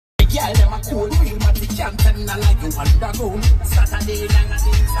girl them a cool, real matty can't tell no like you underground. Saturday night.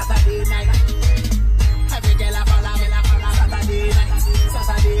 Every girl a follow me, Saturday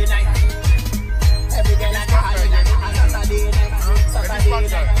night. Every girl a call me, Saturday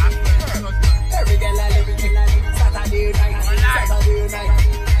night. Every girl a live me, Saturday night.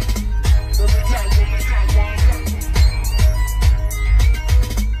 So me girl,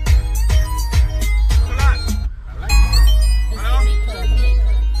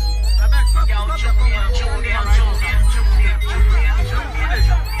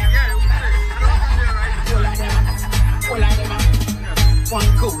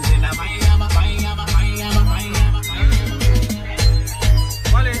 one goes in a Miami.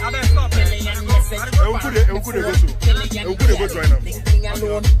 Wale, I better stop it.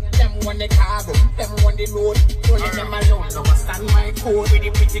 Them want the cargo, them want the load. Don't let them alone, no one stand my code. With the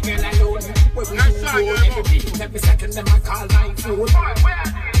pretty girl alone, where we do road. Every beat, every second, them I call my phone.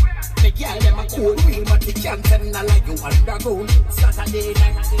 The girl, them a cool, real, but they can't tell no like you underground. Saturday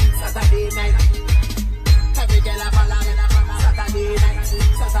night. Every girl a follow me, Saturday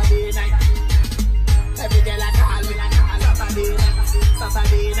night. Every girl a call me,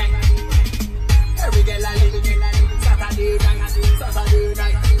 Saturday night. Every girl a live me, Saturday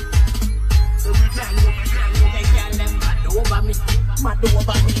night. So we can the girl them mad over me,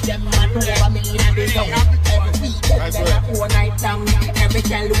 them mad over me in the zone. Every weekend them a all night down. Every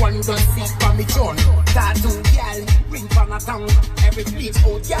girl one does sit for me throne. Tattoo girl, ring from a tongue. Every bleach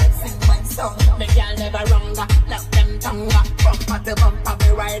old girl sing my song. The girl never wrong, love them tongue. Bumper to bumper, we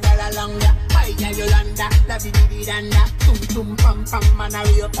ride all along. Hiya Yolanda, la bidi danda. Tum tum pam pam, man a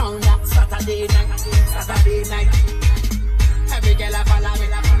real pounder. Saturday night. Every girl a follow me,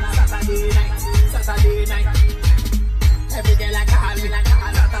 Saturday night. Every girl a call me,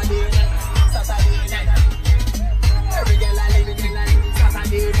 Saturday night. Every girl a live me,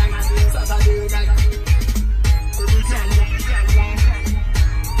 Saturday night.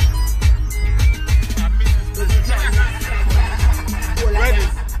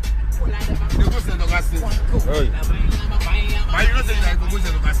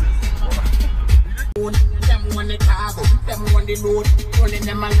 Them want the cargo, them want the load. Don't let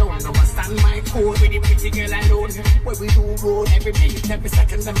them alone, no one stand my code. With the pretty girl alone, where we do road. Every minute, every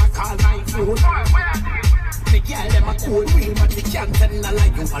second, them I call my phone. The girl, them a cool, real, but they can't tell no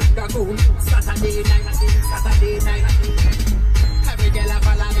like you underground. Saturday night. Every girl a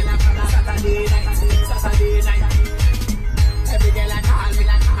follow me, Saturday night. Every girl a call me,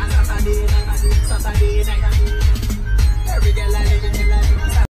 Saturday night. Every girl a live me,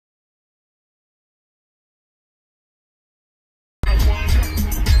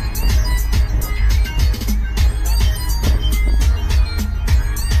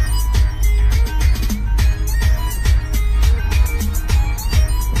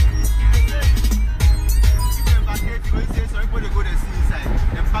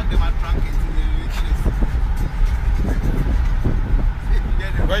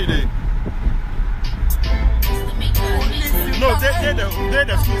 they're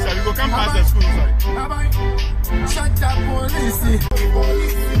the school side. You go come past the school side. Shatta Wale.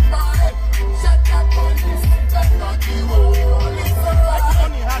 Shatta police.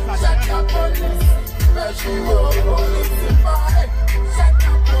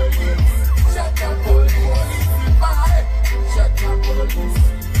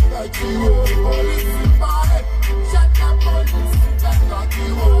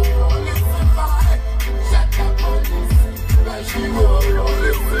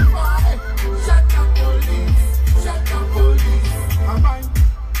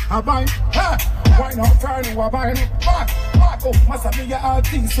 Why not try to buy back? Oh, must be your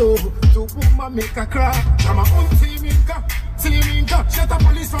artist, so to woman make a cry. I'm a own team inca. Shatta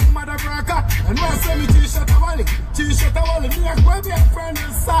police from Madagascar. And now say me Shatta Wale. Shatta Wale, me a go be a friend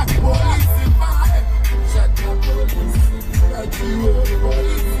and sack. Police in my Shatta police. Police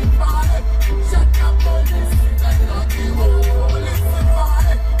in my Shatta police. Police in my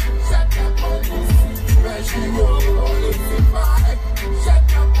Shatta police. Police in my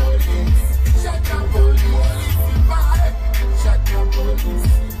Shatta police. Shatta police.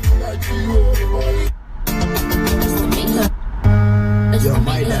 Yo,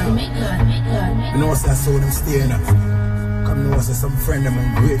 my dad. You know what's that soul them staying up? Come know what's some friend them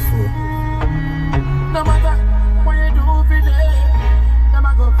ungrateful. No matter what you do today, them I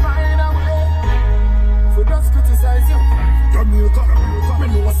go find a way. For just criticize you. Don't you come? Me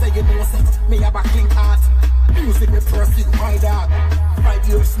know what's you know what's me a backing heart. Music me pursue my dog. 5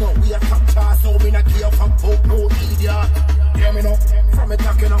 years now, we are top class, so we not care from folk, no idiot. Hear me now, from me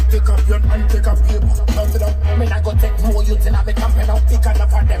talking up, pick up your hand, pick up paper, count it up. Me not go take more youth in a me camping out, pick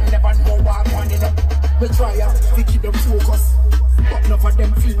enough of them, never Me try to keep them focused, but none of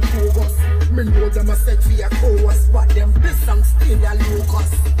them feel bogus. Me know them a set for a chorus, but them this song still a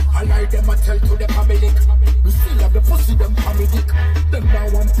locus. I like them a tell to the public, we still have the pussy them comedic. Them now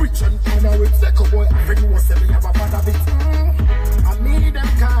one preach and honor with second boy. I think was we have a bad of it. I need them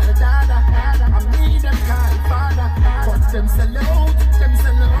call dada, I need them call father, but them sell out, them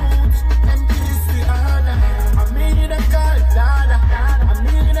kiss the other. I need them call dada, I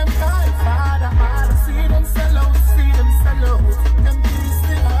need them call father. See them sell out, them kiss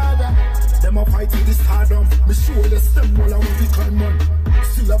the other. Them a fight with this stardom, me shoeless them all around the climb man.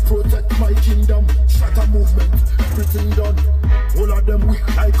 Still a protect my kingdom, Shatta movement, everything done. All of them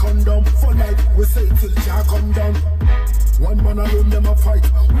weak like condom, for life we say till Jah come down. One man alone them a fight,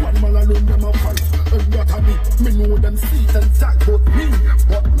 one man alone them a fight. And that a me know them seat and tag but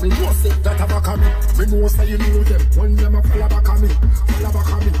me know say that a back a me know say you know them, when them a fall back a me.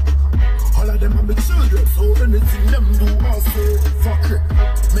 All of them are my children, so anything them do I say fuck it.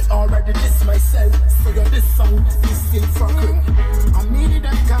 Me already diss myself, so yeah, this song is still fuck it. I need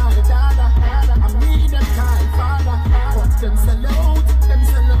them call dada, I need them call father, but them sell out, them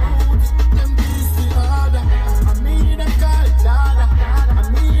kiss the other. I need them call dada, I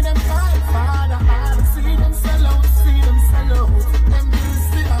need them call father. See them sell out, them kiss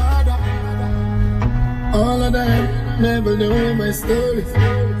the other. All of them never know my story.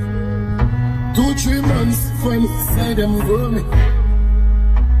 2-3 months when say them go me.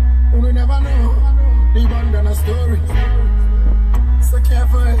 We never know the bandana story. So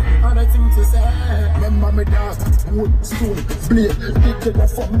careful, other thing to say. Remember me dog, wood, stone, blade, big it up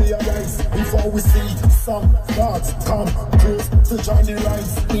from me arise. Before we see some gods come close to join the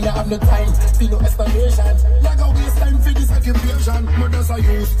rise. We don't have no time for no explanation. Like a waste time for this occupation. Mothers are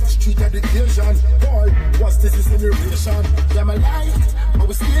used, street education. Boy, what's this incineration? Yeah, my life, but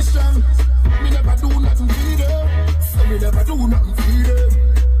we stay strong. Me never do nothing for them. So me never do nothing for them.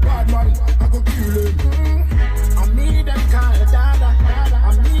 Bad man, I go kill him. I need them call dada,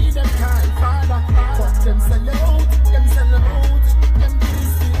 I need them call father, but them sell out, them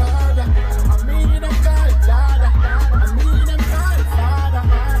kiss the other. I need them call dada, I need them call father.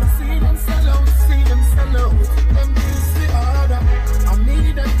 See them sell out, them kiss the other. I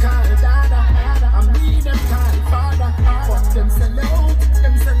need them call dada, I need them call father, but them sell out,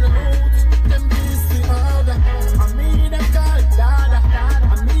 them kiss the other. I need them call dada,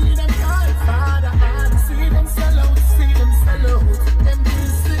 I need them call father. See them sell out, them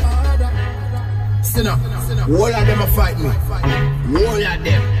kiss the other. Sinner, all of them a fight me, all of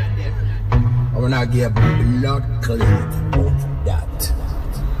them. I wanna get blood clean out that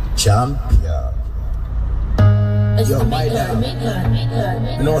champion. Yo, my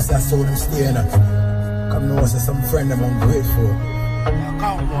dad, you know say I saw them staying up. Come know say some friend them ungrateful.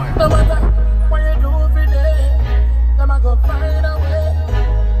 No matter what you do every day, them a go find a way.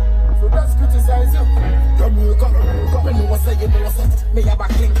 So just criticize you. Come me know say you know say me have a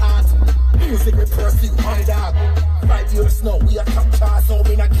clean heart. Music will pursue my dog. 5 years now we are top chart, so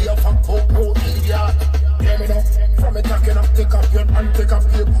me not care from poke no idiot. Hear me now, from me talking up, take up your and take up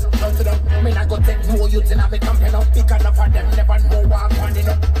your boot. Down to them, me not go take more youth in a me campaign up. Pick enough of them, never know what I'm running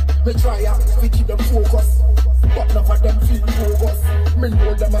up. Me try we keep them focused, but none of them feel bogus. Me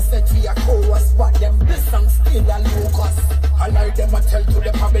know them a set for a chorus, but them this song still a locus. I like them a tell to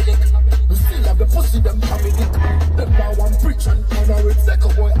the public, we still have the pussy them comedic. Them now one preach and honor with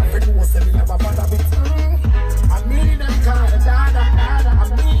second boy. I think was me have a bad of it. I need them call dada, I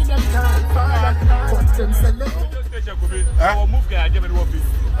need them call father, but them sell out. Station could be. Our move guy, give me the office.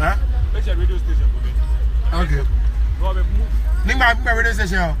 Huh? Let's radio station could be. Okay. Robert move. Ning my radio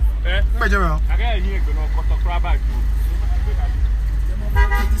station. Eh? Major. I got here go no cut the crab back.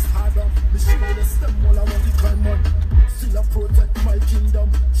 Still a protect my kingdom,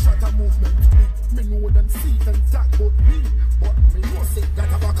 Shatta movement. Me know them seat and tag but me know say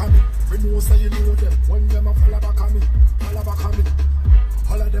that a back on me. Me know say you know them, when them a fall back on me.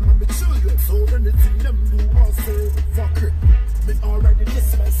 All of them are my children, so anything them do I say fuck it. Me already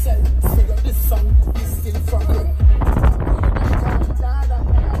diss myself, so that this song is still fuck it.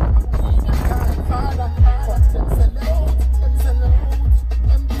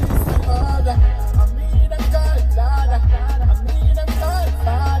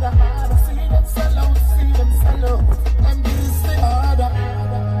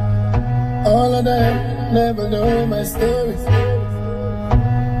 All of them never know my story.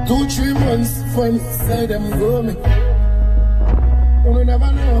 2-3 months when say them go me. We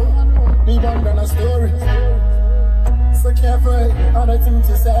never know the bandana story. So careful, other things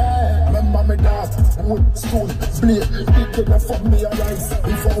to say. Remember me dad, wood, stone, blade, big enough for me arise.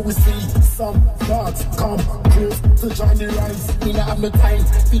 Before we see some thoughts come close to Johnny Rice. We not have no time,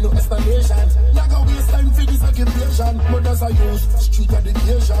 feel no explanation. Like a waste time for this occupation. Mothers are used, street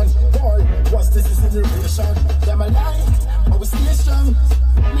education. Boy, what's this is innovation? Them a lie, but we stay strong.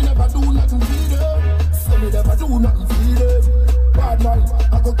 Me never do nothing for them. Say me never do nothing for them. Bad man,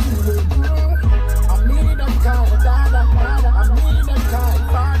 I go kill them. I mean them kind of dada, I mean them kind of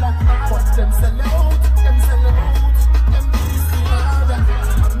father. But them sell out, them beastie harder.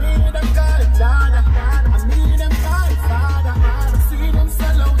 I mean them kind of dada, I mean them kind of father. See them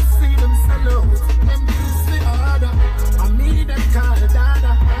sell out, them beastie harder. I mean them kind of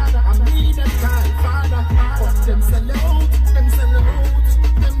dada, I mean them kind of father. But them sell out,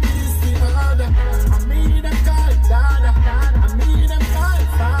 them beastie harder. I mean them kind of dada, I mean them kind of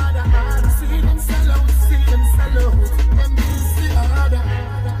father. See them sell out, them beastie harder.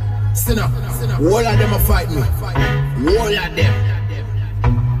 Sinner, all of them a fight me, all of them.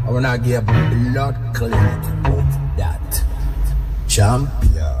 I wanna get blood clot out that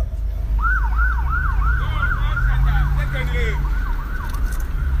champion.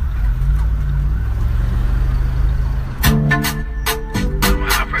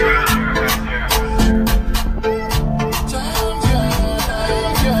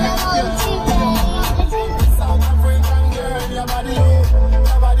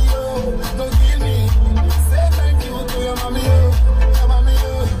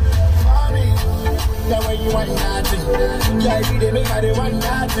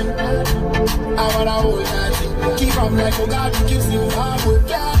 I wanna hold nothing. Keep up like a God gives him hard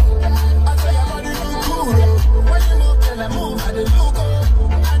work. I tell your body look cool. When you move, then I move. I did look up.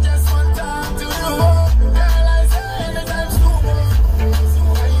 I just want time to do. Girl, I say anytime's too much.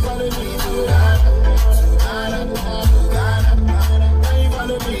 Why you follow me to Ghana? Why you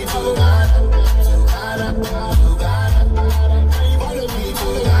follow me to Ghana? Why you follow me to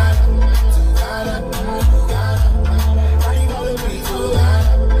Ghana?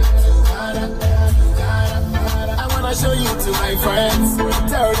 Show you to my friends,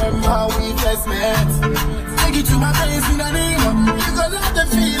 tell them how we just met. Take you to my place in the name. You gon' love the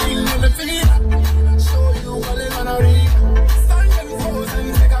feeling in the feet. Show you all in on a ring. Stand and pose and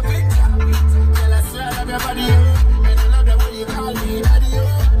take a picture. Girl, I swear I love your body, and I love the way you call me daddy.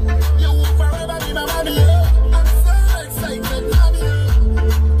 You will forever be my mommy. I'm so excited, mommy.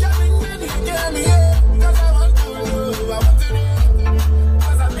 Getting ready, get me here, 'cause I want to know,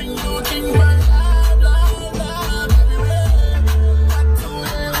 'cause I've been looking for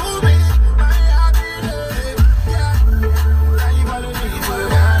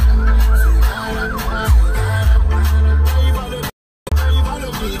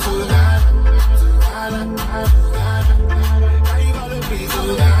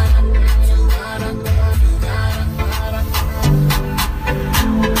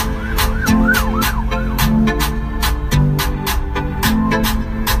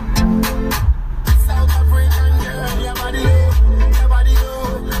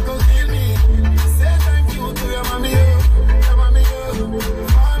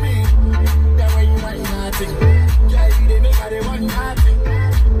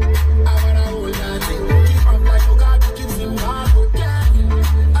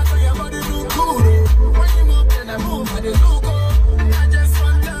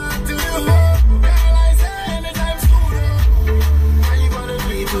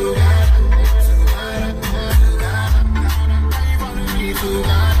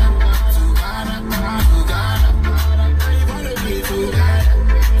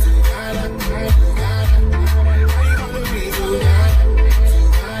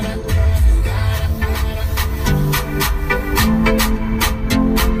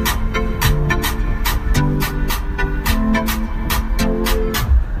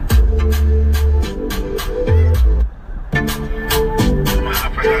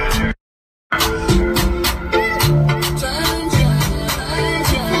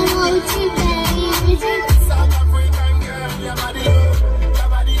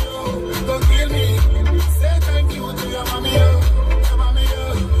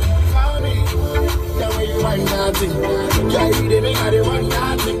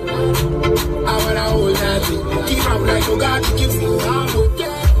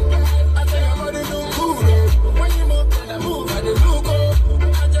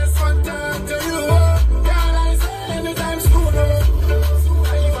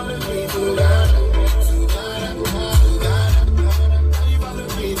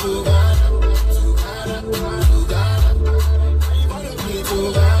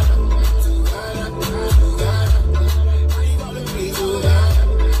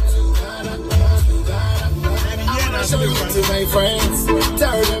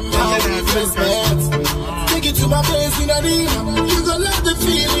respect. Take it to my place in a river. You gon' love the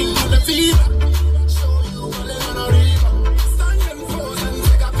feeling and the fever. Show you all in a river. Stand and pose and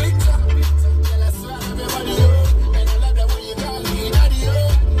take a picture. Girl, I swear everybody, oh. And I love the way you call me daddy, oh.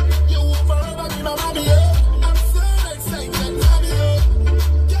 You will forever be my mommy, oh. I'm so excited, mommy, oh.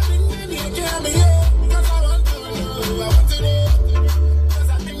 Get me in here, get me, oh. Cause I want to know, I want to know. Cause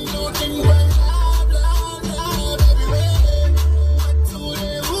I think nothing well.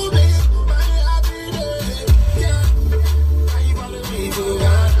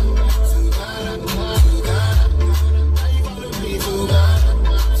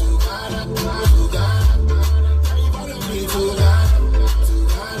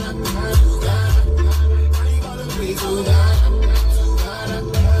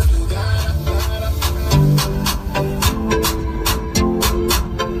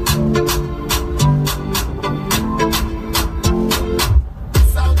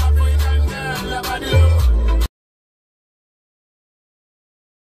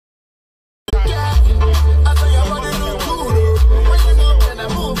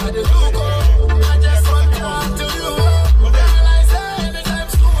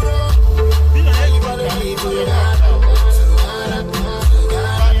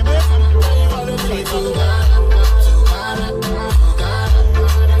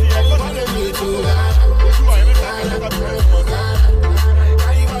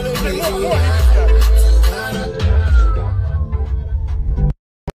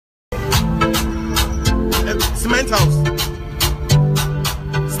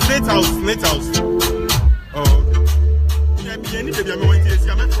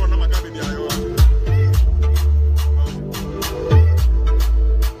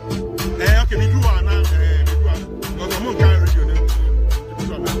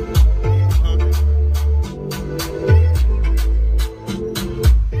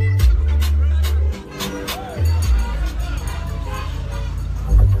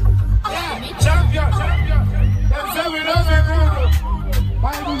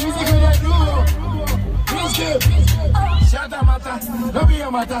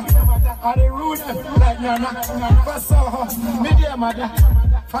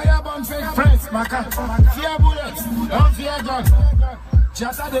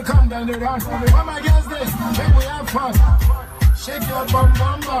 Shatta, they come down the run. Come against this, make we have fun. Shake your bum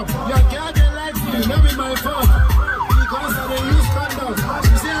bum bum. Your girl they like me, no be my fault. Because I dey use condom.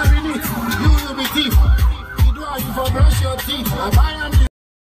 She say I really need you will be thief. You do how you for brush your teeth. I buy am the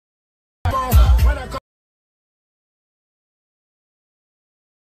when I come.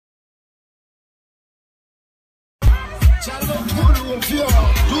 Challenge full with fear.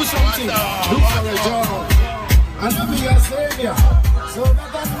 Do something. Look for a job. I know be your savior. So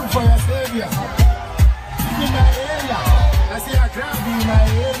better look for your savior. In my area, I see a crowd in my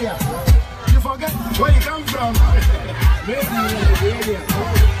area. You forget where you come from. Maybe in the area.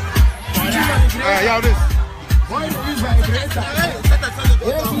 Yeah, this. Why do you use vibrator?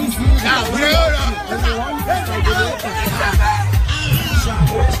 ABC.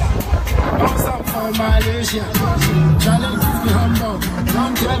 Bounce up for Malaysia. Challenge is the humble.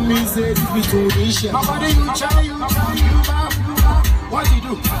 Don't tell me say this be Tunisia. My body you try, you back. What you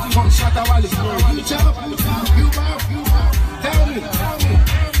do? From Shatta Wale. You chop, you back. Tell me.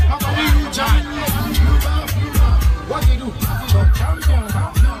 My body you try, you back. What you do? From champion.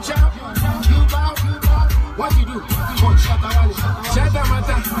 You chop, you back. What you do? From Shatta Wale. Shatta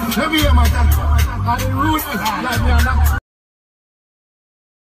matter, no be a matter. I dey rule like me and that.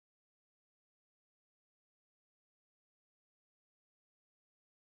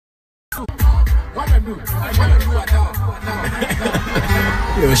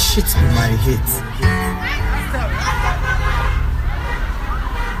 Your shit be my hit.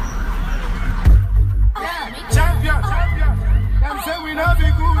 Champion. Them say we not be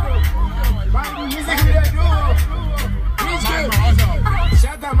good. But the music we dey do. Which game?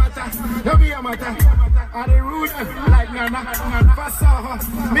 Shatta matter, no be a matter. I dey rule like Nana. Fast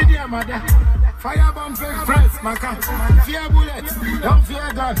media matter. Fire bomb fake friends, maka. Fear bullets, don't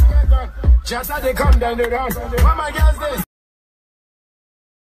fear gun. Shatta they come down the road. What my girls this?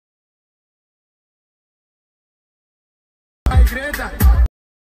 My greater.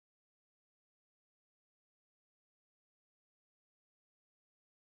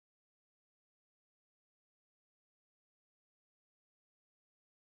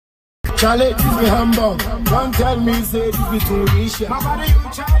 Charlie, this be humble. Don't tell me say this be Tunisia. My body you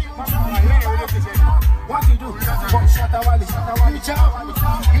try. What you do? From Shatta Wale. You chop,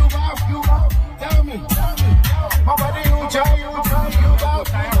 you back. Tell me. My body you try, you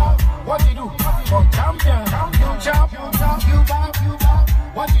back. What you do? From champion. You chop, you back.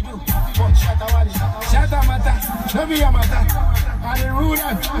 What you do? From Heavy Yamada, and the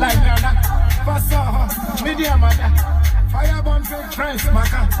ruler like Nana. Faster, medium Mada. Fireborn fake friends,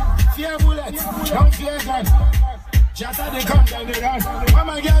 Maka. Fear bullets, don't fear gun. Shatta they come down the run. When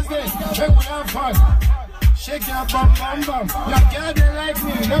my girls there, make we have fun. Shake your bum bum bum. Your girl they like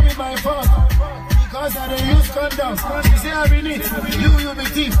me, don't be my fault. Because I don't use condoms. She say I be neat, you be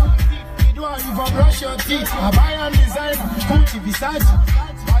thief. You do you for brush your teeth. I buy and design, Gucci, Versace.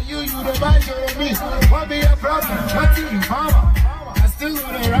 But you the buy Jeremy. What be your problem? What you farmer? I still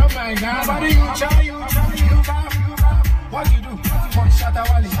gonna run my guy. But you try, you bath. What you do? For Shatta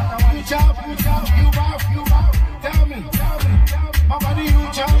Wale. You chop, you bath. Tell me. My body you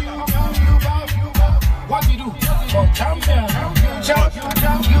chop, you bath. What you do? For champion. You chop, you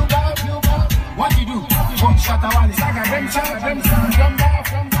bath. What you do? For Shatta Wale. Saga them chop, them bath.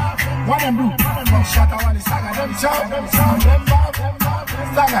 What them do? For Shatta Wale. Saga them chop, them bath.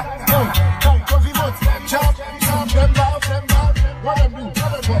 Saga, coffee boats, them chop, them bath. What them do?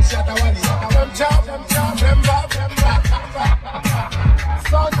 For Shatta Wale. Them chop, them bath.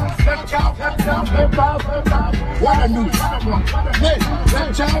 What I do? Hey, them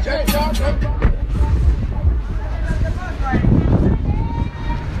chop.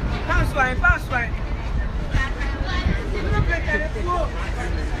 Pass line.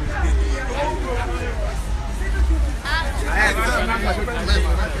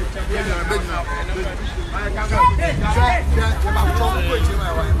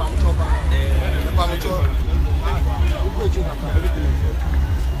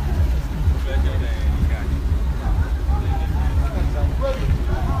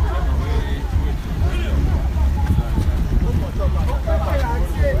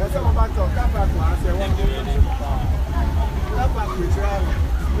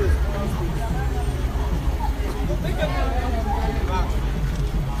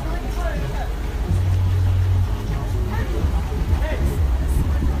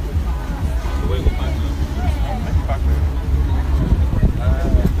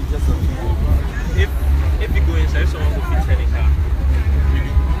 If you go inside, someone will fix any car.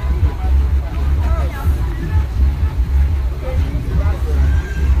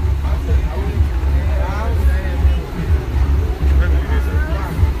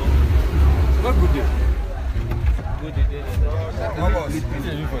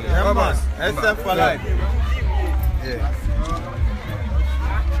 SM4LYF. Yeah.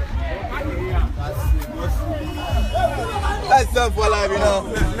 SM4LYF, you know.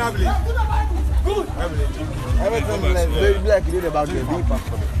 Good. Everything is very black. You did about the deep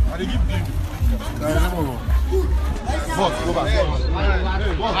passport. Boss, go back.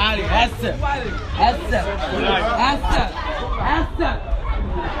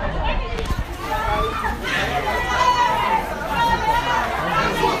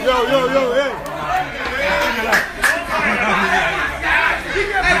 Yo, hey.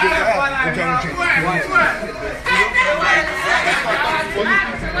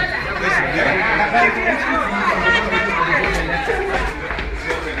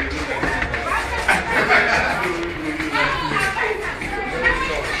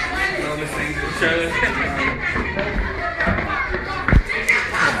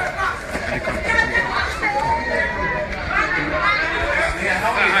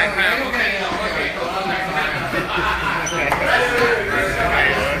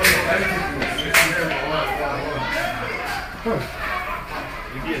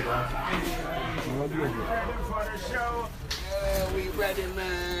 We ready,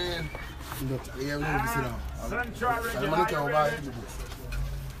 man. Yeah, we need to sit down.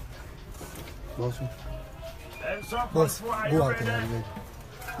 Boss, go out and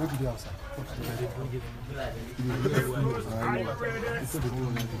go to the outside.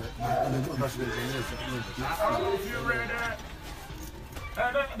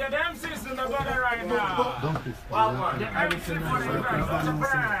 The MC's in the border right now. Don't please. The MC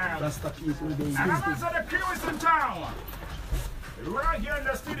for the crew is in town. Right here in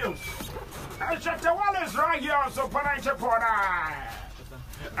the studio. And Shatta Wale is right here on Supernatural Portal.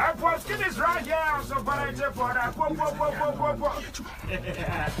 And Poskin is right here on Supernatural Portal.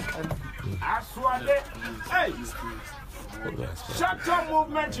 I swear that. Hey! Shatta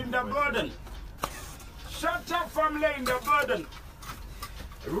movement in the burden. Shatta family in the burden.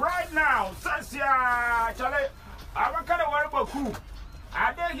 Right now, Sasia, Charlie, I'm a kind of work for cool.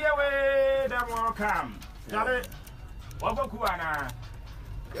 I didn't hear where them all come. Charlie, what for Kuana?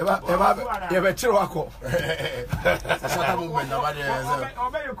 Eba Chiwako. Shatta movement.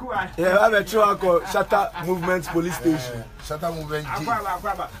 Eba Chiwako, Shatta Movement Police Station. Shatta movement.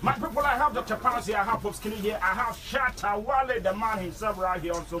 My people, I have Dr. Policy, I have Pops Skinny here, I have Shatta Wale, the man himself right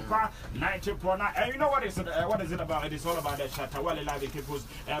here on Sofa 90.9. And you know what is it about? It is all about the Shatta Wale live in People's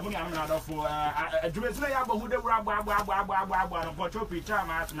money. I'm not for a dress layer, but who they were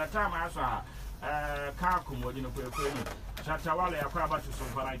Shatta Wale, I about to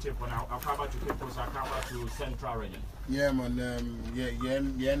Sofa 90.9, I about to People's, I about to Central Region. Yeah, man. Yeah,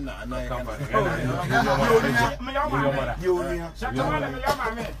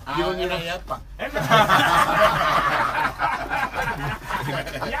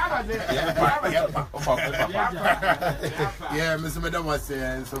 Mr. Madam was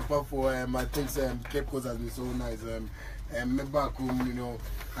saying so far for my things. Cape Coast has been so nice. And me back home, you know,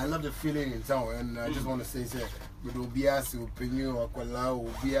 I love the feeling in town, and I just want to say, we will be asked to opinion or Kola,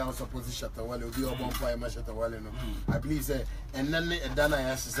 will be our support Shatta Wale, will be our bonfire, Shatta Wale. I believe, and then Dana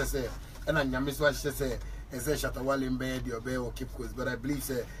has to say, and I miss what she said. And say Shatta Wale in bed, your bed or Cape Coast, but I believe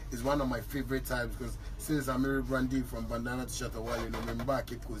it's one of my favorite times because since I married Brandy from Bandana to Shatta Wale, you know, I'm back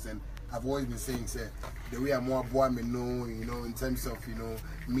Cape Coast, and I've always been saying, the way I'm more boy, me know, you know, in terms of, you know,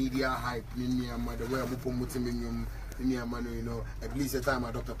 media hype, the way I'm promoting you know, at least the time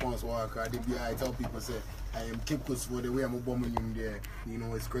I Dr. Pons work, I tell people, I am Cape Coast for the way I'm bombing you there, you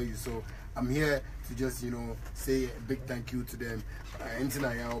know, it's crazy. So I'm here to just, you know, say a big thank you to them. Until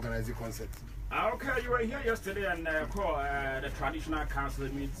I organize the concert. Okay, you were here yesterday and call the traditional council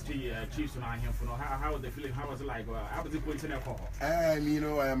meets the chiefs on our hand. How was the feeling? How was it like? How was it going to the call? You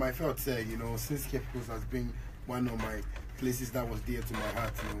know, I felt, you know, since Cape Coast has been one of my places that was dear to my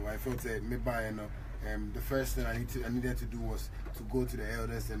heart, you know, I felt maybe, you know, the first thing I needed to do was to go to the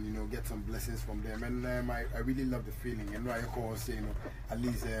elders and, you know, get some blessings from them. And I really love the feeling. And I call say, you know, at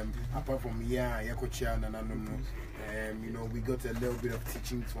least apart from you know, we got a little bit of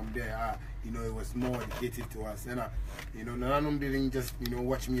teachings from there. You know, it was more dedicated to us. And you know, Nananum didn't just, you know,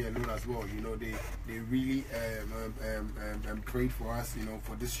 watch me alone as well. You know, they really prayed for us, you know,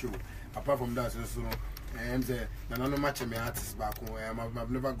 for this show. Apart from that, so and Nanano match my artists back home. I've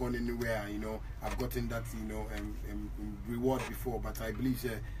never gone anywhere, you know. I've gotten that, you know, reward before, but I believe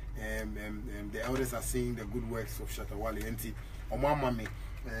the elders are seeing the good works of Shatta Wale. And on my mommy,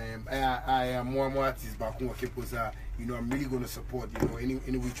 I am more artists back home. You know, I'm really going to support, you know,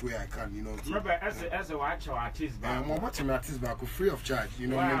 any which way I can, you know. Remember, as a watch artist back, I'm watching my artists back free of charge, you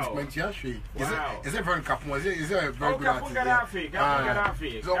know. Wow. Is it very couple? Is it a very good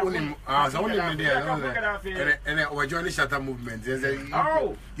artist? So only and then we're joining Shatta movement.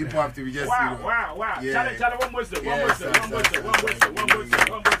 Oh, people have to be just, wow, you know, wow. Yeah. Tell one more. And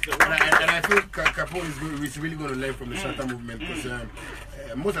I think Capone is really going to learn from the Shatta movement because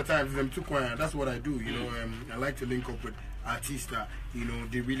most of the time, them too quiet. That's what I do, you know. I like to link up with artists that, you know,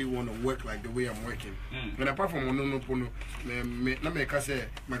 they really want to work like the way I'm working. And apart from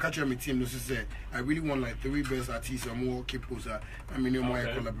my catcher, my team, I really want like 3 best artists or more capos. I mean, more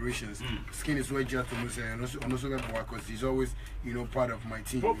collaborations. Skin is way just and also because he's always, you know, part of my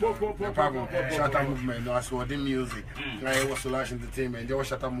team. Apart from Shatta movement, as well, the music, I was Solash Entertainment, there was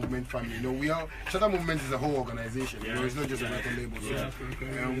Shatta movement family. You know, Shatta movement is a whole organization. You know, it's not just a record label. So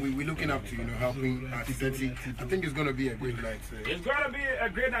we're looking up to, you know, helping artists. I think it's going to be a great night. It's going to be a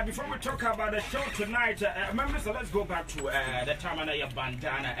great night. Before we talk about the show tonight, members, let's go back to the time of your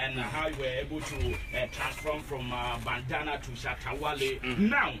bandana and how you were able to transform from bandana to Shatta Wale.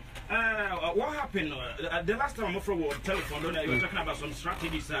 Now, what happened? The last time I'm from telephone, you were talking about some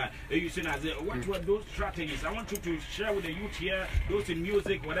strategies. You said, what were those strategies? I want you to share with the youth here, those in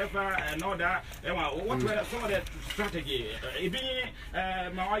music, whatever, and all that. What were some of the strategies?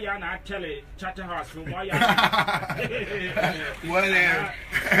 Well,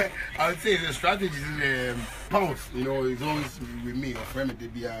 I would say the strategy is Pounce. You know, he's always with me, a friend.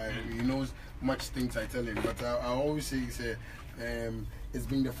 He knows much things I tell him, but I always say it's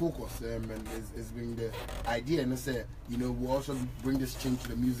been the focus and it's been the idea. And I say, you know, we also bring this change to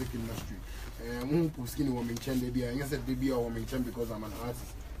the music industry. Because I'm an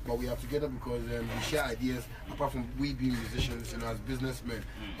artist. But we are together because we share ideas, apart from we being musicians, you know, as businessmen,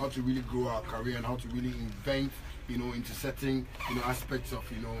 how to really grow our career and how to really invent, you know, into certain, you know, aspects of,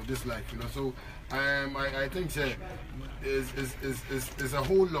 you know, this life, you know. So I think it's a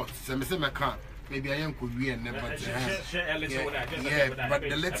whole lot. So I say I can't. maybe I am could be and never. Share a little with that. Yeah, but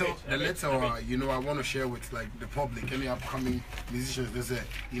the little, you know, I want to share with like the public, any upcoming musicians. There's a,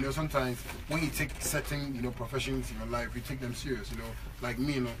 you know, sometimes when you take certain, you know, professions in your life, you take them serious. You know, like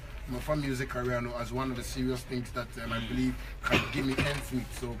me, you know, my fun music career, you know, as one of the serious things that I believe can give me ends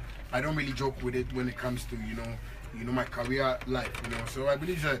meet. So I don't really joke with it when it comes to, you know, my career life. You know, so I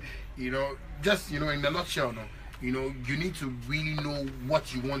believe that, you know, just, you know, in a nutshell, you know, you need to really know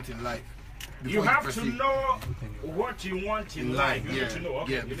what you want in life. You have to know what you want in life. You yeah, need to know.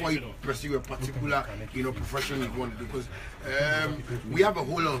 Okay, yeah, before you pursue a particular, you know, profession you want, because we have a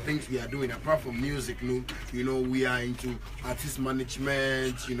whole lot of things we are doing apart from music. You know, we are into artist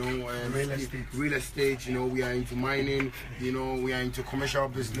management. You know, real estate. You know, we are into mining. You know, we are into commercial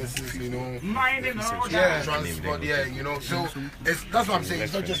businesses. You know, mining, transport. Yeah, you know. So that's what I'm saying.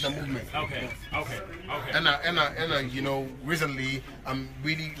 It's not just a movement. Okay. And you know, recently I'm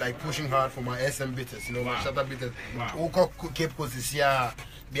really like pushing hard for my SM bitters, you know, my Shatta bitters. Cape Coast is here,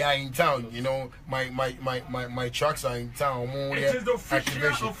 they are in town, you know, my trucks are in town. It is the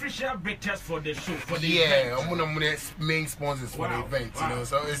official bitters for the show, for the event. I'm one of the main sponsors for the event, you know,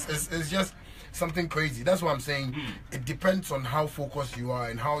 so it's just something crazy. That's what I'm saying. It depends on how focused you are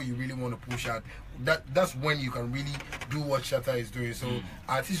and how you really want to push out. That's when you can really do what Shatta is doing. So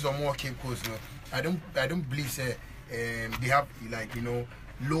artists are more Cape Coast, you know. I don't believe they have like, you know,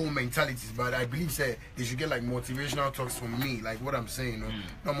 low mentalities, but I believe they should get like motivational talks from me, like what I'm saying, you know.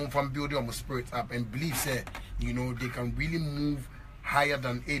 I'm from building my spirit up and believe you know, they can really move higher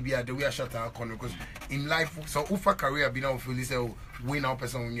than ABR the way I Shatta corner, because in life, so Ufa career be now feel this win our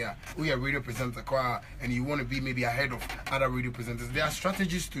person we are radio presenter and you want to be maybe ahead of other radio presenters. There are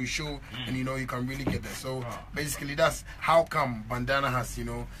strategies to show and you know you can really get there. So basically that's how come Bandana has, you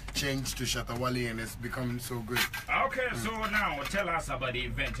know, changed to Shatta Wale and it's become so great. Okay, so now tell us about the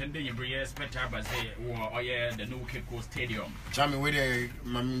event and then you bring a spectacular the new Cape Coast Stadium. Chami with the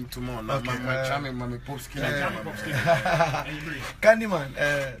mami tomorrow. My Chami mami Popskin.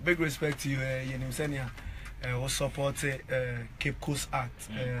 Candyman, big respect to you, Senia. Was supported Cape Coast Act.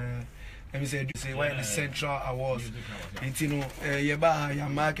 Let me say why the Central Awards. And you know,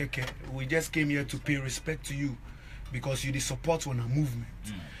 we just came here to pay respect to you because you the support on a movement.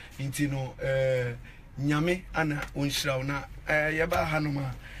 And you know, Nyame ana unshra na yeba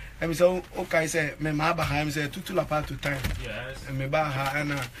hanoma. I'm so okay say me ma ba ha say tutula part to time. Yes. Me ba ha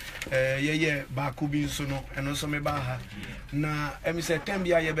ana ba ku bi so no eno so me ba ha. Na em say time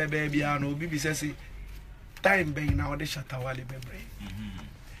bia ye bebe bia no obi bi say time being now the Shatta Wale bebre.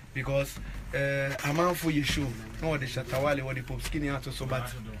 Because a man for your show, no the Shatta Wale or the Pop Skinny out so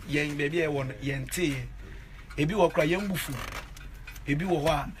but yen baby I want yen tea. Ebi wo kra yen bufu. Ebi wo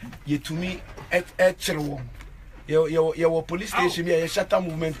wa ye to me et chero. Your police station here, Shatta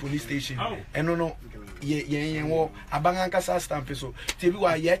movement police station. And no ye wo abanga kasa stamp so tebi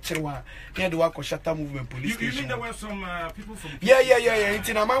wa ye chirwa here the work of Shatta movement police station. You mean there were some people from yeah it's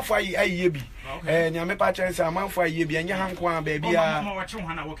na man for aye bi nyame pa chance a man for aye bi anya hanko an ba bia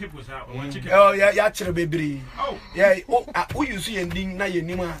oh ya chire bebre yeah who use ye ndin na ye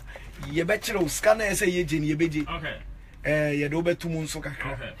nim a ye be chire scanner say ye gene ye beje ye do betum nso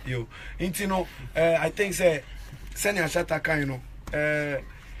kakra yo intino I think say senior Shatta kan no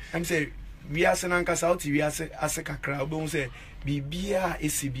I'm say we are saying we are saying kakra we say bibia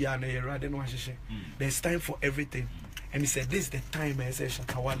esibia na yerade no ahihye there's time for everything and he said this is the time I say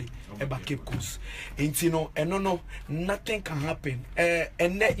Shatta Wale eba Cape Coast intino no nothing can happen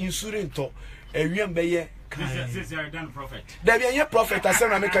and insurance to ewiem be ye this is done prophet there be a prophet as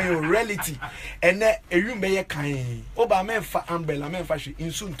na make you reality and ewiem be ye kan oba menfa umbrella menfa hwe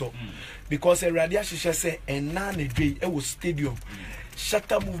insunto because erade ahihye say na dwe e was stadium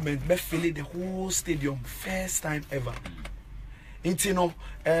Shatta movement be filling the whole stadium first time ever. Intino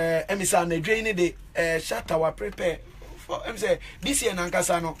emisa na dwe the Shatta wa prepare for say this year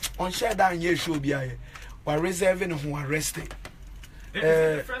nankasa no on share down year show bia ye wa reserving who arrested.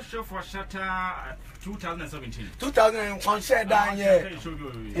 The first show for Shatta 2017. 2001 share down year.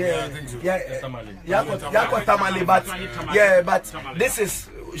 Yeah, Tamale, but yeah, but this is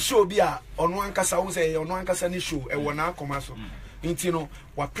show bia on one kasa who say on one kasa ni show e wona komaso. Intino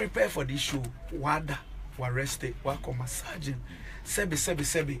wa prepare for this show wada wa rested wa come massaging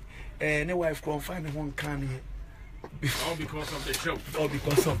sebi ne wife come find one can here all because of the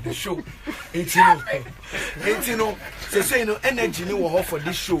show Intino say no energy no wo for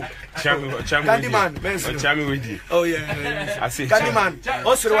this show Candyman Chami with you oh yeah I say Candyman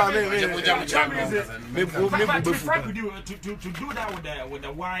osiro wa me frank with you to do that with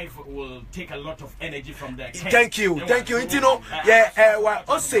the wife will take a lot of energy from the thank you Intino yeah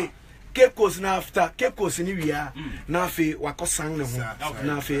wa say Cape Coast na after Cape Coast ni wia na afi wakosang ne ho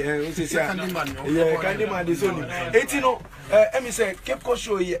na afi o se Candyman is only 18 no emi say Cape Coast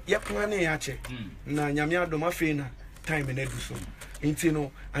show ye plan ya che na nyame adom afi na time na du so nti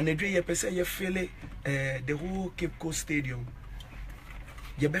no anadwe ye pese ye feel the whole Cape Coast stadium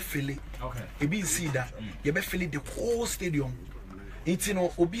ye be feel okay e be see that ye be feel the whole stadium nti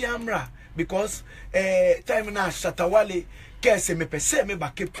no obi amra because time na Shatta Wale kese me pese me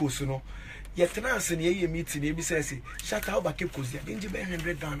ba Cape Coast no ye tenance ne ye meeting e bi say Shatta ba Cape Coast ye nje be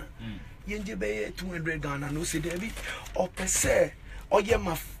 100 Ghana ye nje be 200 Ghana no say there be o pese o ye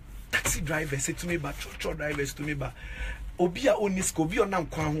ma taxi drivers say to me ba truck drivers to me ba obi a onisko obi onam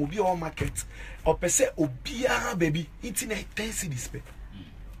kwan ho obi o market o pese obi a baby internet 10 cedis pe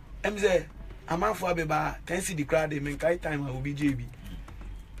em say amanfo abeba 10 cedi crowd men kai time a obi JB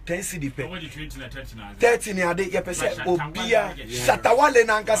 10 cedi pe 30 ni ade ye pese obia Shatta Wale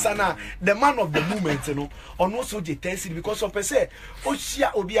na nkasa na the man of the moment no ono so je 10 cedi because of pese o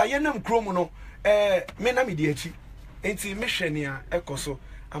hia obia ye nam krom no me na me di achi enti me hwene a ekoso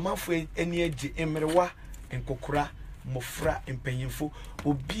amanfo eni agi emrewa enkokora mofra empanyimfo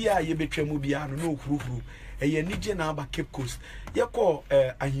obia ye betwa mu bia no no okuruhuru eye nije na aba Cape Coast ye ko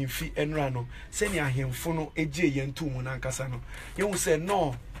ahemfi enra no se ni ahemfo no eje ye ntumu na nkasa no ye hu se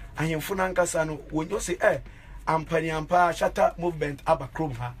no ahemfo na nkasa no wonyo se ampani ampa Shatta movement aba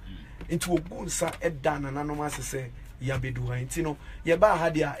krom ha nti ogunsa edana na no masese ya bedu ha nti no ye ba ha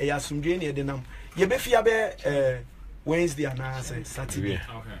dia e asumdwe ne de nam ye be fia be Wednesday na Saturday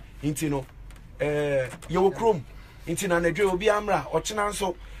okay nti no ye wo krom nti na nadwe obi amra ochina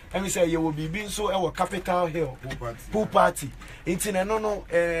nso emi say ye wo bibi nso e wo Capital Hill pool party nti na no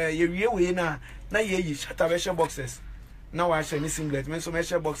ye wie we na ye yi Shatta be share boxes na wa share ni singlet men so me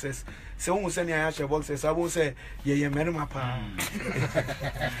share boxes se won se ni ya share boxes abo say ye merima pa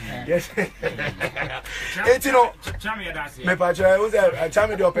yes eti no me pa cha o say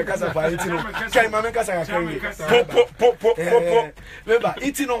chami de opekasa pa eti no kai ma me kasa ka kai me ba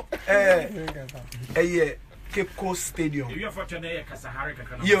eti no Cape Coast Stadium. You have to say Kasahari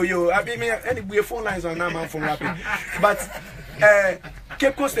Kakano. Yo, I mean, any we phone lines on now, man, from rapping. But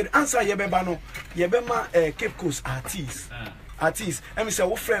Cape Coast answer Yebebano, Yebema Cape Coast artists. Artists. And me say,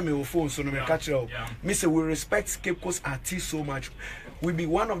 what frame me phone so no me catch up. Me say we respect Cape Coast artists so much. We be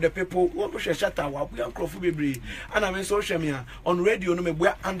one of the people who push a Shatta Wale. We are Crofubri. And I mean social media on radio. No me we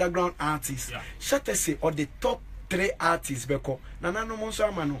are underground artists. Shatta say or the top 3 artists beko. Nana no monso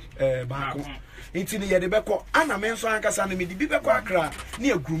amano bako. Inti ni yede beko ana menso ankasa na me di beko akra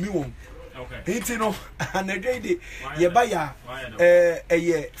na agrumi won okay inti no anadwe de ye ba ya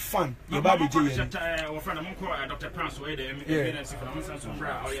ye fan ye ba be je ye wo friend am ko Dr. Prince we dey evidence for am sense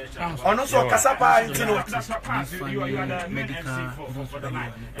bra o ye ono so kasapa inti no you are the medical for the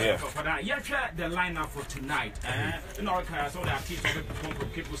night for that you try the lineup for tonight you know so the artists perform from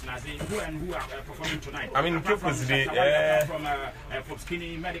Cape Coast who are performing tonight. I mean Cape Coast from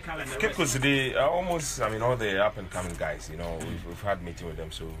Skinny Medical and Cape Coast almost, I mean, all the up and coming guys, you know, we've had meeting with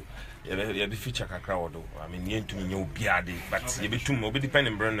them, so yeah, the feature kakra do. I mean, you to me no biade, but you be too more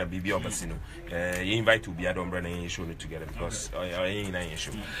dependent brand na BB obasino. You invite to biade brand and you show it together because in a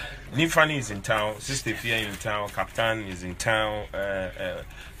show. Nifani is in town, Sister Fia in town, Captain is in town,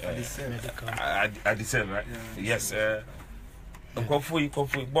 Adisel, right? Yes, coffee,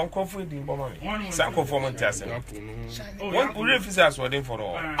 bon coffee, the bomb. Some performance test. One who refuses for them for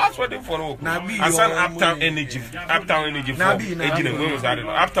all. Ask for them for all. And some uptown energy for Uptown energy,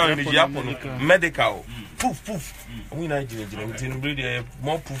 medical. Poof. We Nigerian, really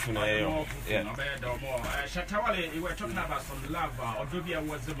more poof in our Shatta Wale, you were talking about some love, or Dobia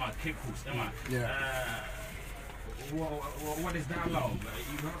was the Cape Coast. What is that love?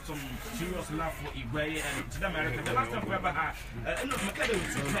 You have some serious love for Igwe and to America. The last time we ever had,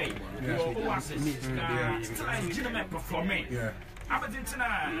 Oasis, still a legitimate performing. I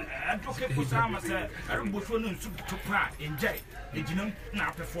don't care for some, I don't go for no to part in J. Did you know now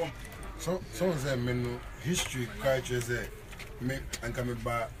perform? So the menu history culture say me anka me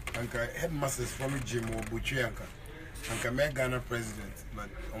ba anka headmasters from Jim or Buchi anka me Ghana president, but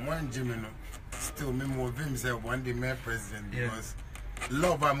on one Jim no still me more him say one day me president because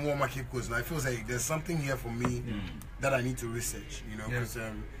love I'm more my Cape Coast and I feel like there's something here for me that I need to research, you know, because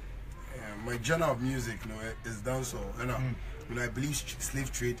my genre of music, you know, is dancehall, you know. When I believe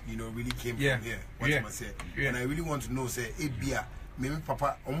slave trade, you know, really came from here. What am I saying? And I really want to know, say, Bia, maybe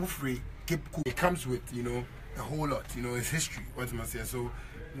Papa, I'm free, Cape Coast. It comes with, you know, a whole lot, you know, it's history. What am I saying? So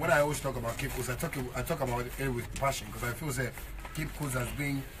when I always talk about Cape Coast, I talk about it with passion because I feel that Cape Coast has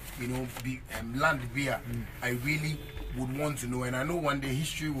been you know, land beer, I really would want to know, and I know one day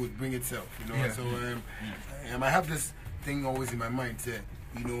history would bring itself, you know. So I have this thing always in my mind,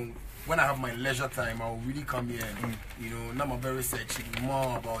 you know, when I have my leisure time, I'll really come here and, you know, now I'm very searching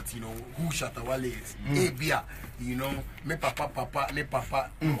more about, you know, who Shatta Wale is. Beer, you know, me papa, or papa,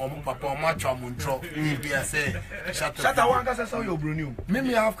 or my chamuntro, beer say, Shatta Wale, that's how you're brunio.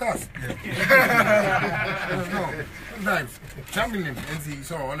 Maybe I have cast. No, sometimes, champion him, and see,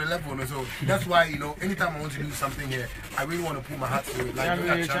 so on the level, so that's why, you know, anytime I want to do something here, I really want to put my hat to it. Like, you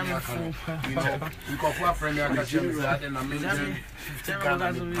know, you can fly from me, I can show you that, and I'm in 50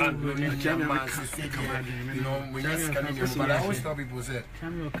 Ghana, you know, when you're scanning, but I always tell people, say,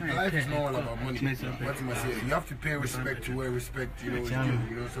 life is not all about money. What you must say, you have to pay respect to where respect, you know, is due,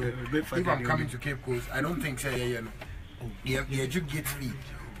 you know. So if I'm coming to Cape Coast, I don't think, say, yeah, you get free,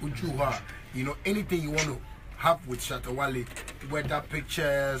 you know, anything you want to have with Shatta Wale, whether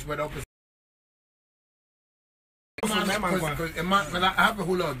pictures, whether. Because I have a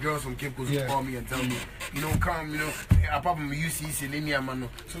whole lot of girls from Cape Coast who call me and tell me, you know, come, you know, apart from UCC, linear man,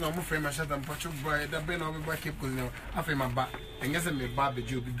 so now I'm afraid my Shatta and Patrick Boy, that been over by Cape Coast now. I feel my back, and yes, I'm a baby,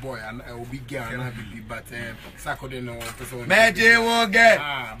 you'll be boy, and I will be girl, and I will be, but Saturday no person. Magic will get,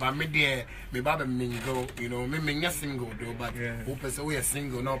 but me dear, me baby mingo, you know, me single though, but who person we are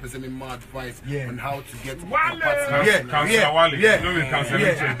single now, person me more advice on how to get Councillor Wale,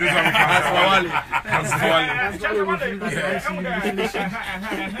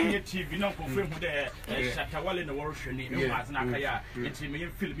 TV no confirm the Shatta Wale no worship ni na kaya enti me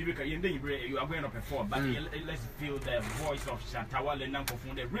feel bi ka yende you are going to perform, but let's feel the voice of Shatta Wale na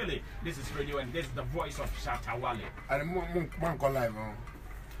confirm the really this is radio and this is the voice of Shatta Wale. And man call live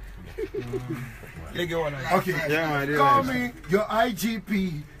okay, call me your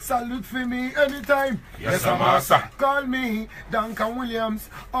IGP, salute for me anytime. Yes, master. Call me Duncan Williams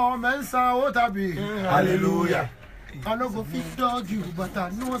or Mensa Otabi. Hallelujah. I no go fit dog you, but I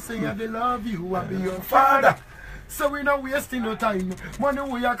know say I love you. I be your father, so we not wasting no time. Money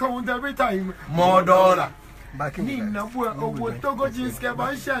we account every time. More dollar. Nina wo Togo jeans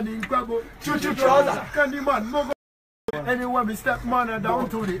keban shining kwabo. Chuchu trouser. Candyman mogo. Anyway, me step man down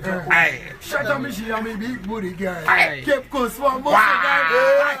to the earth. Shatta me she and me big booty girl. Cape Coast one more.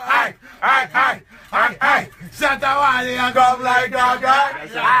 Shatta Wale and come like that guy.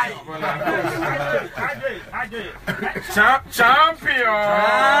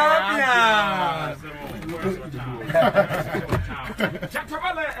 Shatta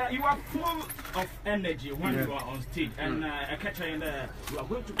Wale, you are full of energy when you are on stage, and I catch you in there. You are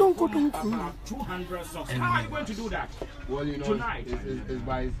going to perform about 200 songs. How are you going to do that? Well, you know, tonight. It's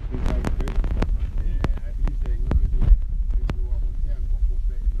by grace. I believe that you are on time for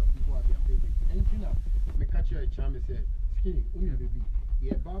playing. You know, people are their favorite. Anything else, me catch you a charm and say, Skinny, only baby.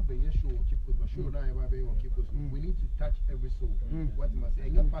 Yeah, Baba, you show keep us, but show now, Baba, you keep us. We need to touch every soul. What must say?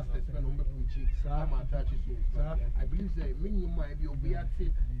 Your pastor spend on me cheek. I'm attached to soul. I believe that when you might be obedient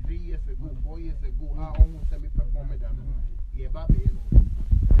 3 years ago, 4 years ago, I almost semi performed that. Yeah, Baba, you know.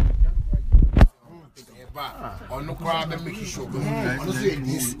 On no crowd, make you show. Honestly,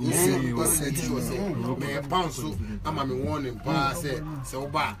 this me bounce. I'm a warning. Pass it. So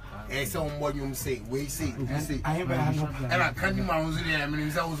bad. And some what you say. We say. And I can't imagine. I mean,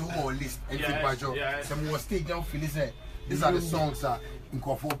 that was whole list. And some more stage down. Phyllis said, these are the songs that in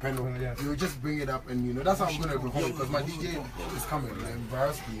Kofo Penno. You just bring it up, and you know that's how I'm gonna perform because my DJ is coming. And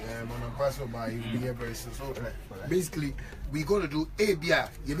Varski, and I'm passing by. He'll be here very soon. So basically, we're gonna do a beer.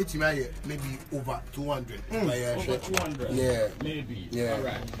 You bet me maybe over 200. Over 200. Yeah. Maybe. Yeah. All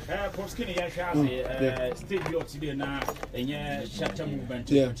right. For Skinny, I have stage here today now. And yeah, Shatta movement.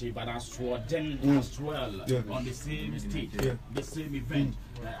 But as well on the same stage, the same event.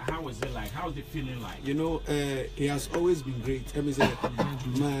 How is it like? How is it feeling like? You know, it has always been great.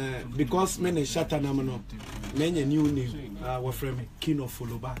 Because many Shatta Namano, many new name, were from King of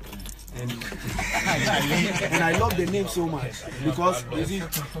Follow Back. And I love the name so much because you see,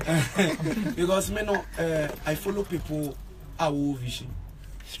 because I follow people who vision.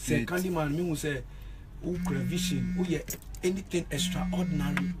 Say Candyman, me who say who crave vision, who yeah anything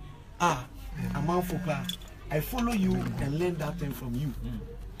extraordinary. A man for class. I follow you and learn that thing from you.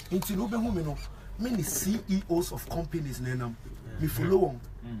 Until you many CEOs of companies, me follow on,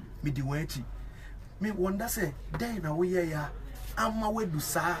 me the way me wonder say, then away ya. I'm away do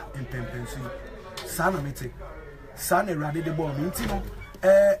sa and pempensu. Sana mete. Sana radi de bomb. Intino.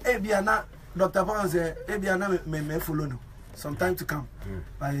 Ebiana, Dr. Barnes, Ebiana me follow no. Some time to come.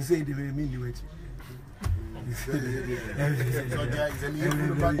 But he say they may mean the way.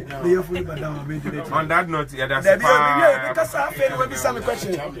 On that note, yeah, that's because I feel when this is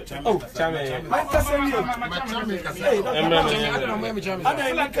question. Oh, Chame. My cousin,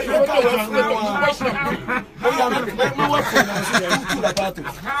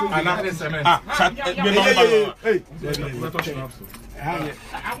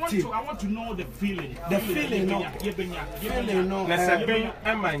 I want to know the feeling. The feeling, no. Feeling, no.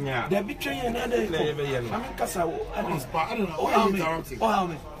 The betrayal, another. I mean, Casa, I don't know. Oh,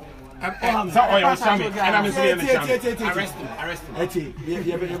 me. Arrest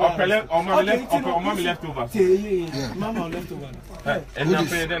Mama left over. And now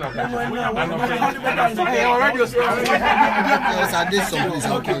pay then.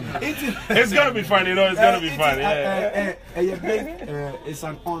 It's gonna be fun, you know. It's gonna be fun. It's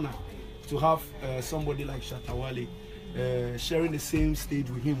an honor to have somebody like Shatta Wale sharing the same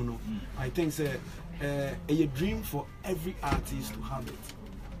stage with him. You know, I think it's a dream for every artist to have it.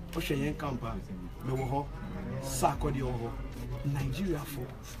 Oshayen Kampa, Mewoho, Sakodi Oho, Nigeria for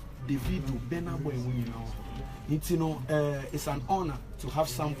Davido, Benaboy it's an honor to have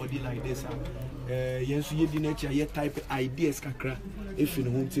somebody like this. Yes, you didn't type ideas, kakra, if you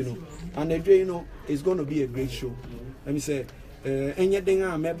know, and the you know, it's going to be a great show. Let me say, anything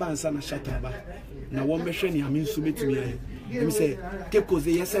I'm a band sana Shataba. Now, one machine, I mean, submit to me. Let me say, because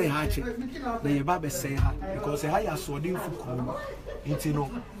they say, Hatchet, then your baby say, because I have swording for cool.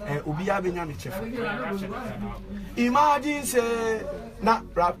 Imagine say na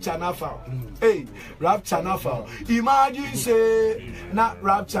rapture na foul. Hey, rapture na foul. Imagine say na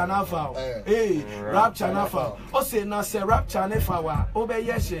rapture na foul. Hey, rapture na foul. O say na say rapture na foul. Obey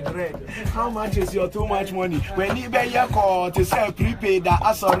yes red. How much is your too much money? When you pay your call to say prepaid that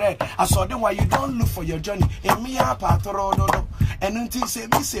I saw red. I saw them why you don't look for your journey. And me a patron no. And until say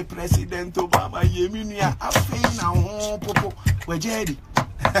me say President Obama Yeminia I feel now popo. We Jerry.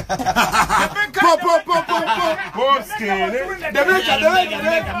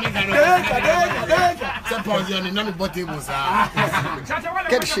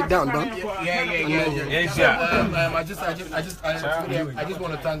 Get shit down, man. Yeah. I just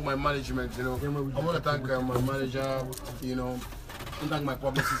want to thank my management, you know. I want to thank my manager, you know. I want to thank my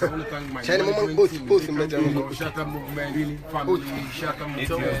publicist. I want to thank my Shatta movement, family, Shatta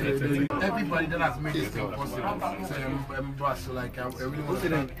movement, everybody that has made this thing possible. So like I really want to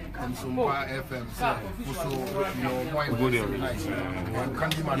thank SM4LYF FM. So you know, why nice.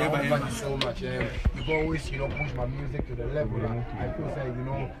 Thank you so much. You've always, you know, pushed my music to the level. I feel like, you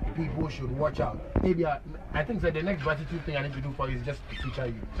know, people should watch out. Maybe I think that the next gratitude thing I need to do for you is just to feature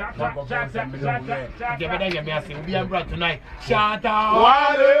you. Tonight, Shatta Wale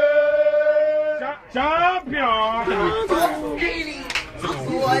champion.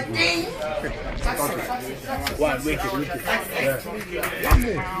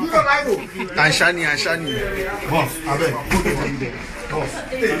 Anshani. Boss, I beg. Boss.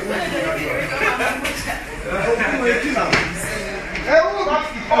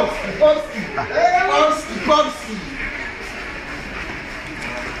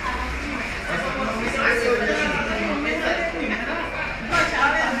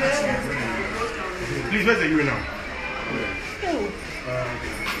 Please, where's the you now?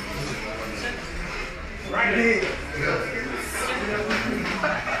 Right here.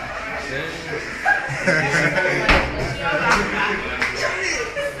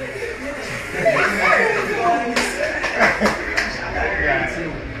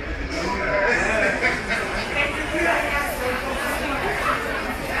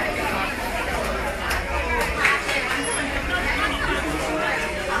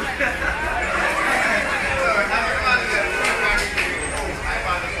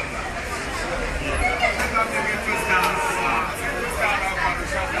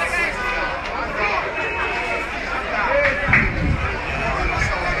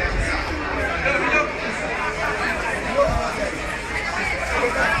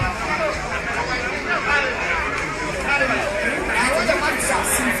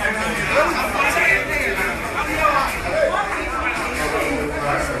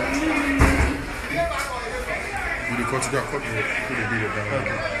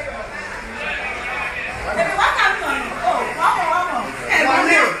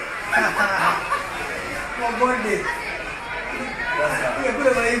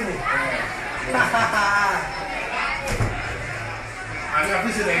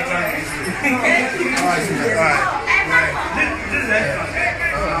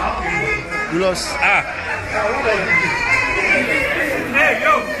 You lost. Hey,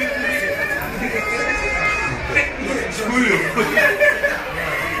 yo. Screw you.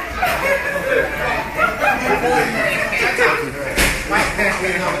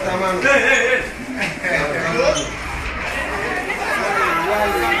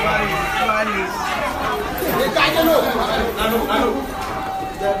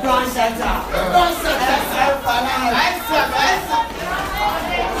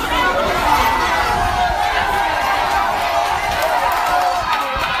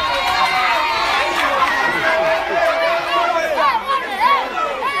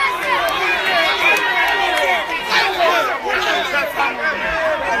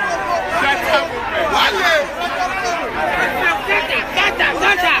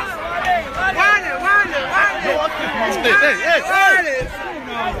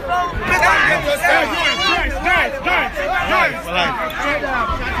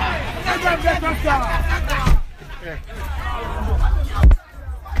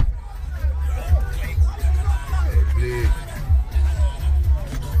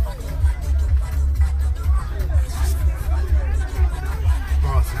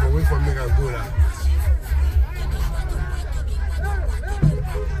 Wait for me to go now.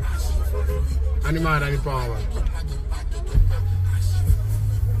 Animal and power.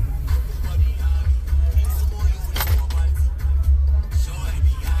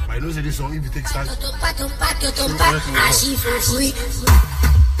 I know this song if you take time.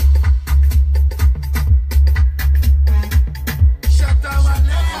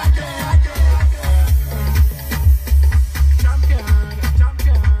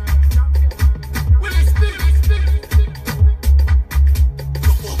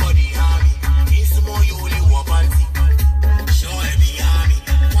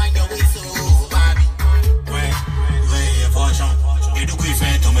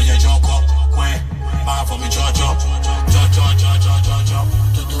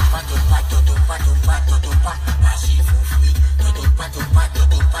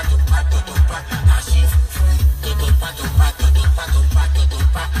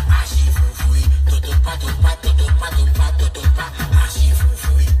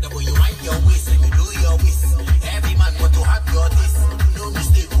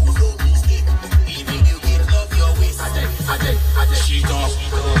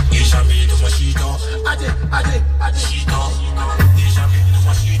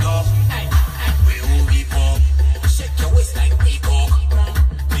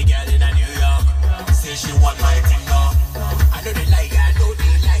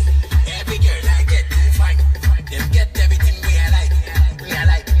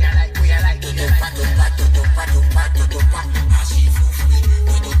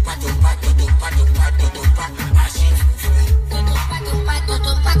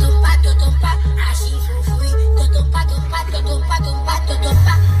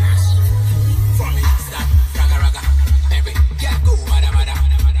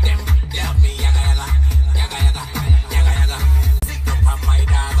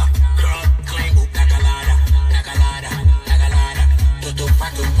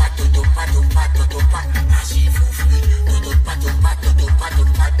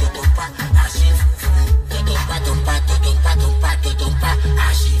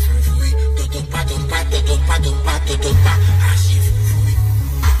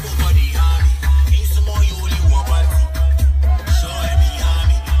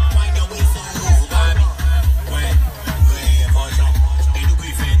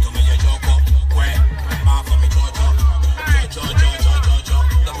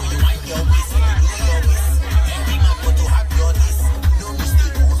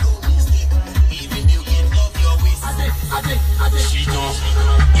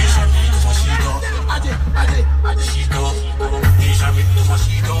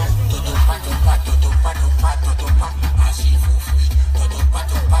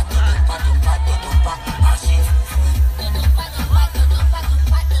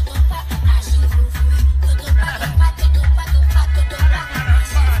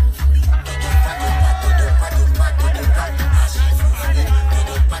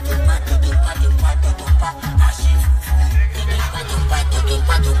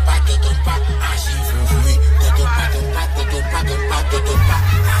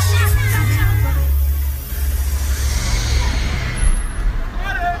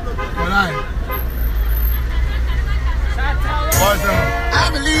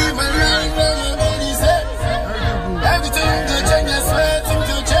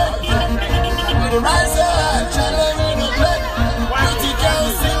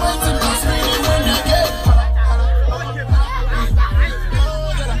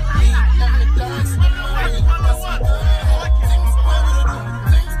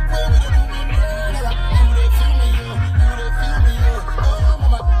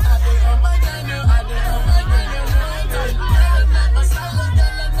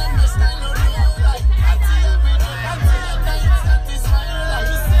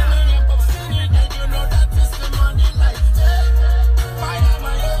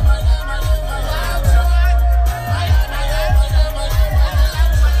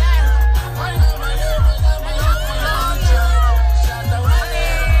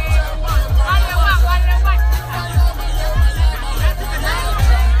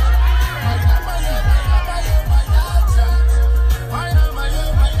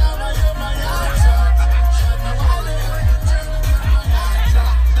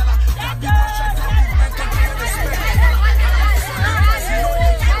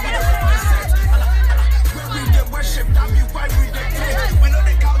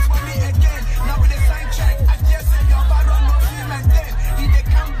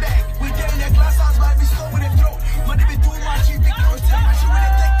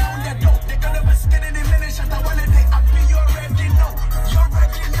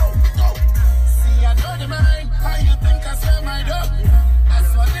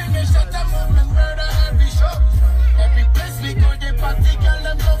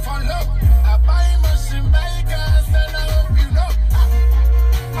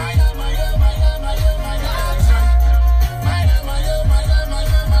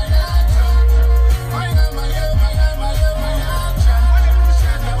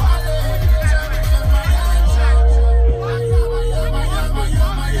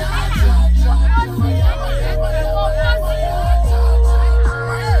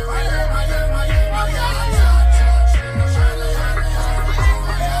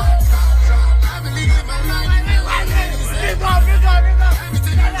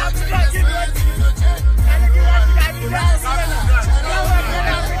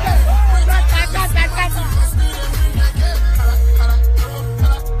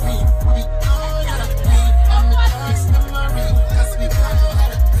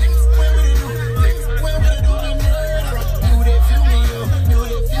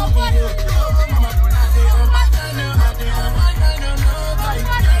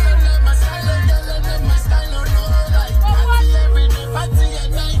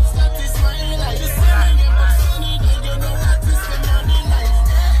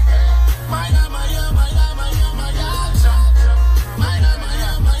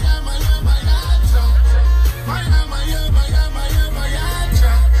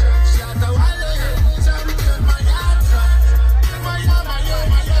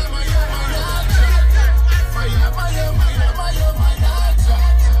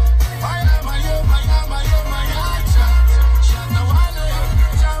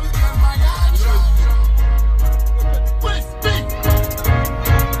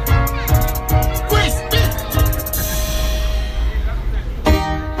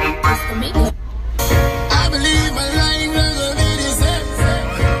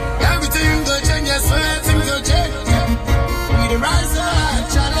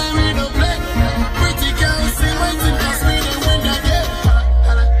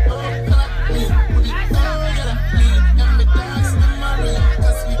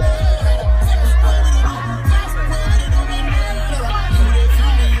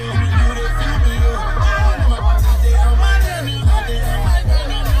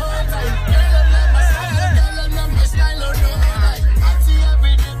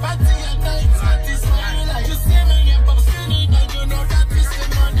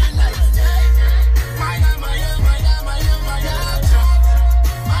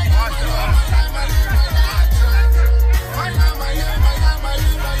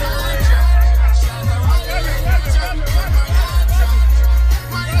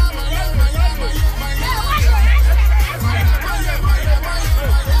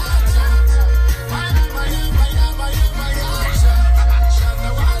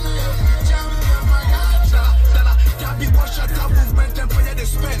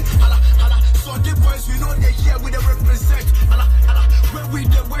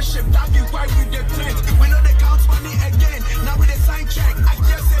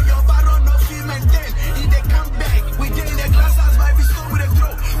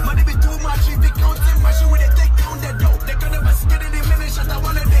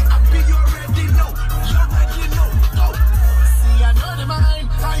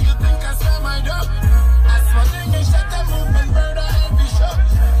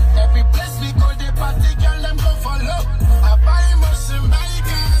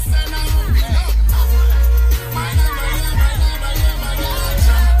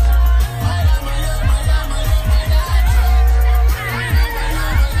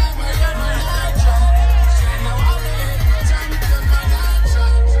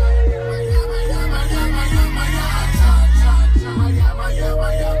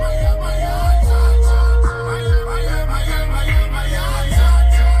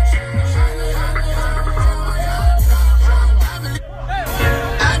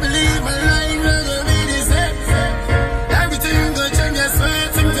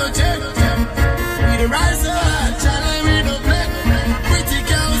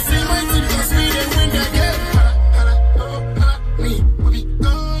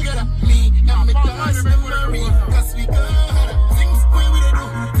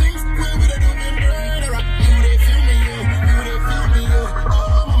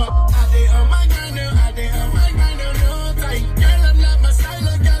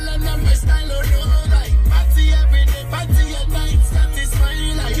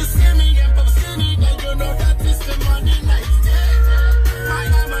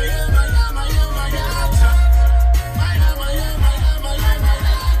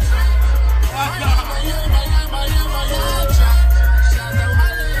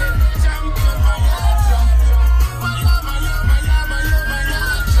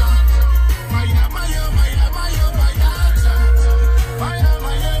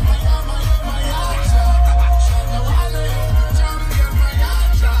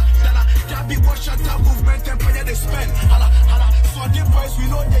 we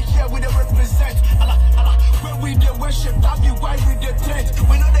know they here, we they represent. Allah, Allah, where we they worship, that be why we they trend.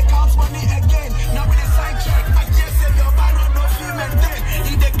 We know they count money again, now we they sign check. I just said your banner no feel maintain.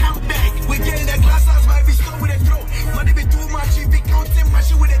 In the come back, we get in the glasses, why we stop with the throw. Money be too much, if we counting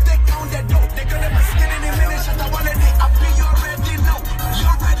machine, we they take down the dough. They gonna be skinning in minutes, Shatta Wale, I be you already know. You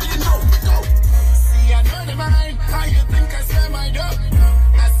already know, go. See, I know the mind, how you think I swear my dog.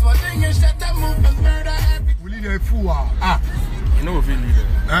 That's what thing is that I move and murder every. We need a fool. You know if you leader.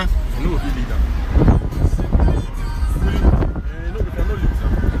 Huh? You know if you leader.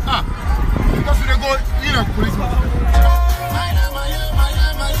 Because we go, you know, policeman.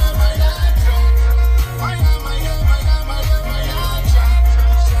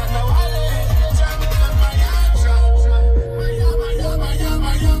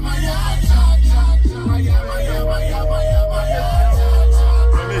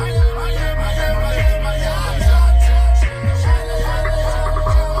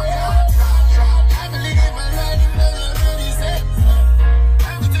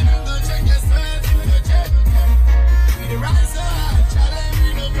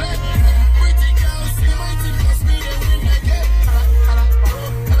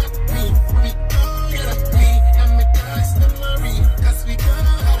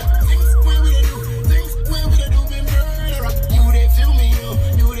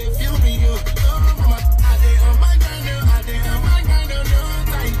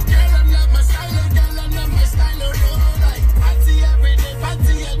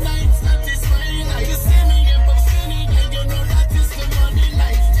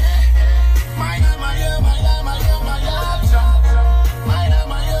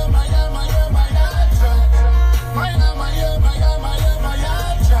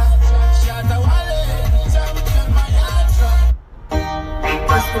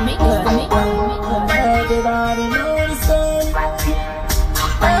 Everybody know the story.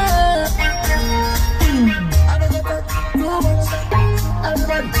 I don't get that too much.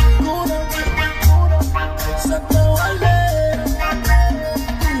 Everybody go down. Shatta Wale.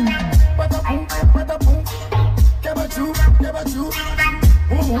 Patapoom. Get about you.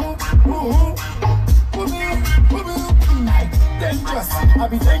 Dangerous, I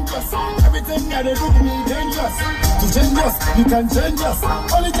be dangerous. Everything that they do to me dangerous. To change us, you can change us.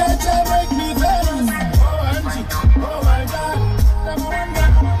 Only Jaja make me famous. Oh Angie, oh my God, number one.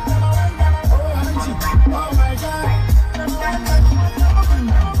 Oh Angie, oh my God, number one.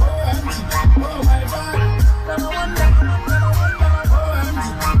 Oh Angie, oh my God, number one. Oh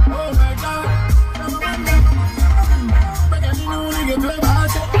Angie, oh my God, number one. But I know nigga play my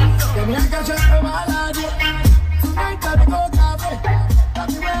shit. Get me a catch up my lad. Tonight I go cafe.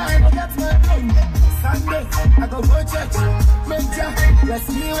 That's where I get my thing. Sunday I go church. Major, let's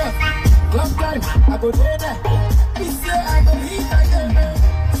see what. Long time I go there. This year I go eat again.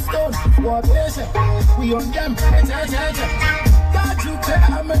 Stone, war patient. We on them. God you care,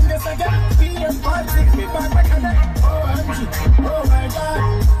 I'm in this again. Be a party, be back again. Oh Angie, oh my God,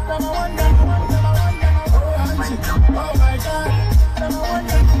 number one. Oh Angie, oh my God, number one.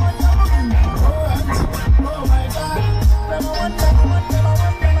 Oh Angie, oh my God, number one.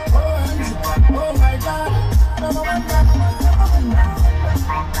 Oh Angie, oh my God, number one.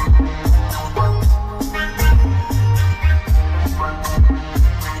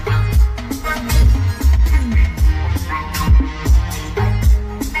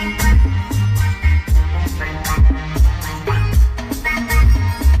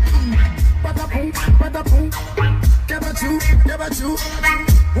 Patapoom. Get about you.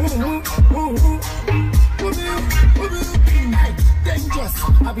 Dangerous,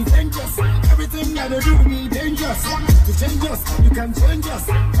 I be dangerous. Everything that they do me dangerous. To change us, you can change us.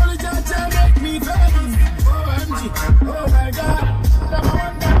 Only Jaja make me famous. Oh Angie, oh my God, number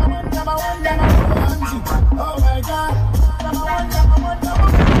one. Oh Angie, oh my God, number one. Oh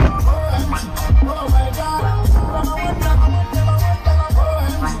Angie, oh my God, number one. Oh Angie, oh my God,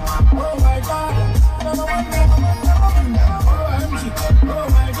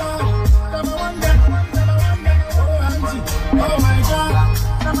 number one. Oh Angie, oh my God, number one. Oh my God,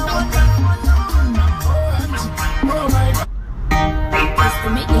 number one. Oh my God.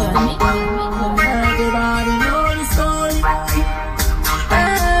 Everybody know the story. I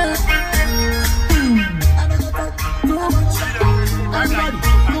don't get that too much. Everybody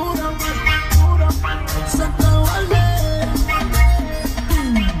go down. Shatta Wale.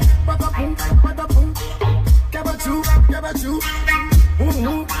 Patapoom. Get about you.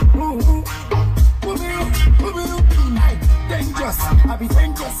 Dangerous, I be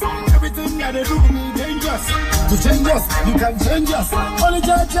dangerous. Everything that they do me dangerous. To change us, you can change us. Only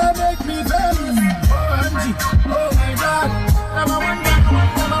Jaja make me famous. Oh Angie, oh my God. number one,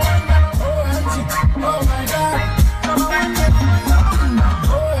 OMG, oh my God, number one,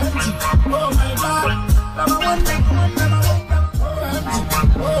 OMG, oh my God, number one, OMG,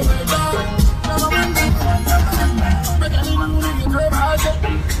 oh my God, number one, but I didn't know you could have it.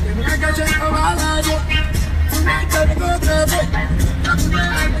 If I got you from my life, tonight I go crazy.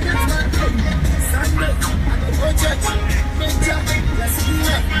 Sunday, I go church, big church, let's see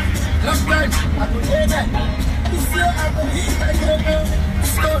it. Long time, I go hear that. This year I go eat, I go go.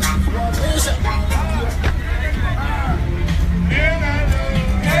 Stone, rotation.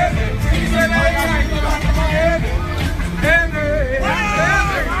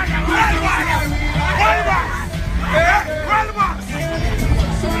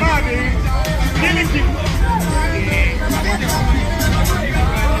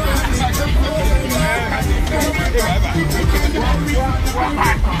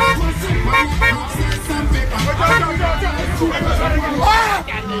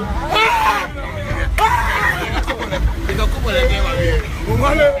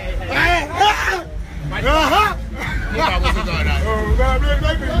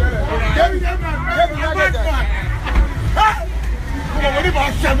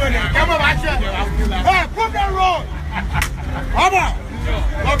 Put that road. Abba,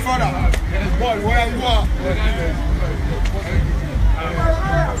 not further. Boy, where you are?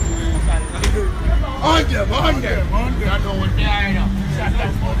 On them.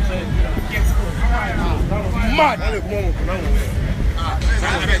 Mad.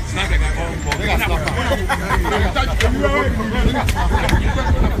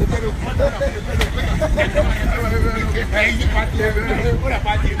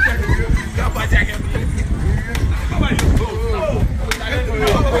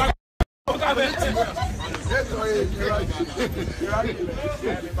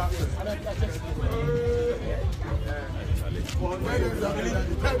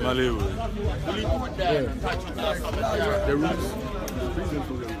 The roots.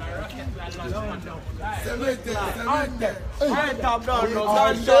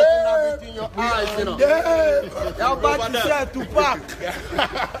 Your body said to pack.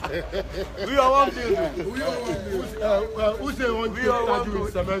 We are one building. Who say one we are one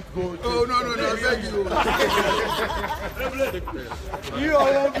building? Cement gold. Oh no, thank you. You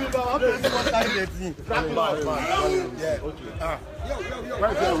are one building. I'm going to see what time they think. Yeah, okay.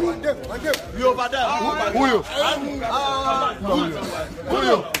 You over there.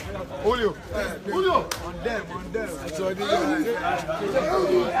 Julio. On them. So I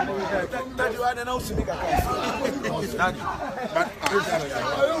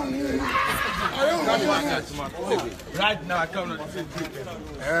right now, I come to see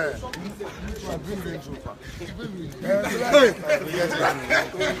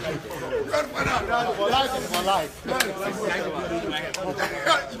for life.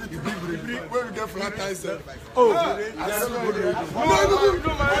 Where we get flat tires? Oh,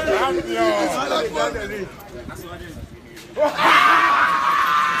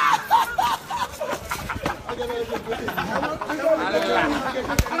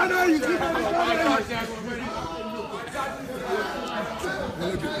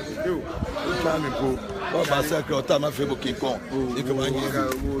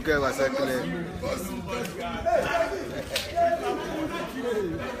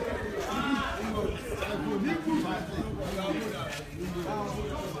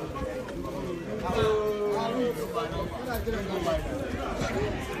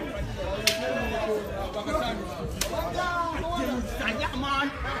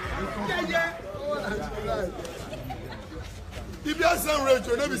 if you have some range,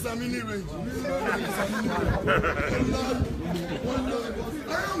 there be some mini range.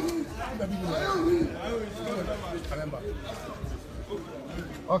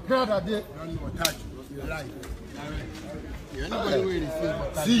 Okay, that day.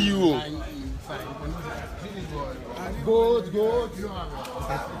 See you. Good.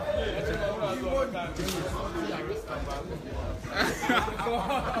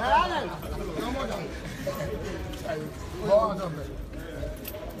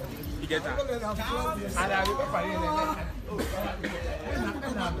 You get that?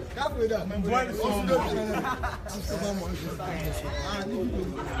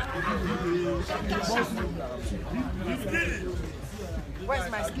 Where's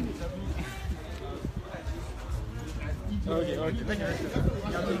my skin? Okay.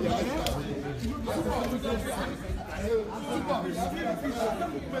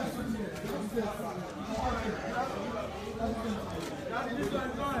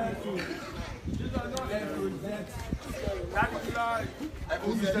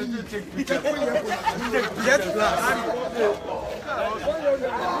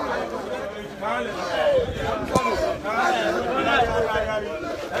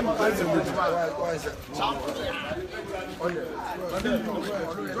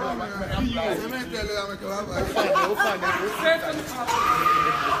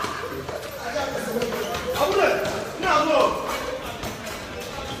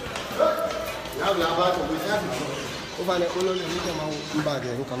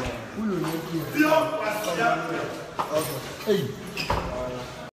 Hey.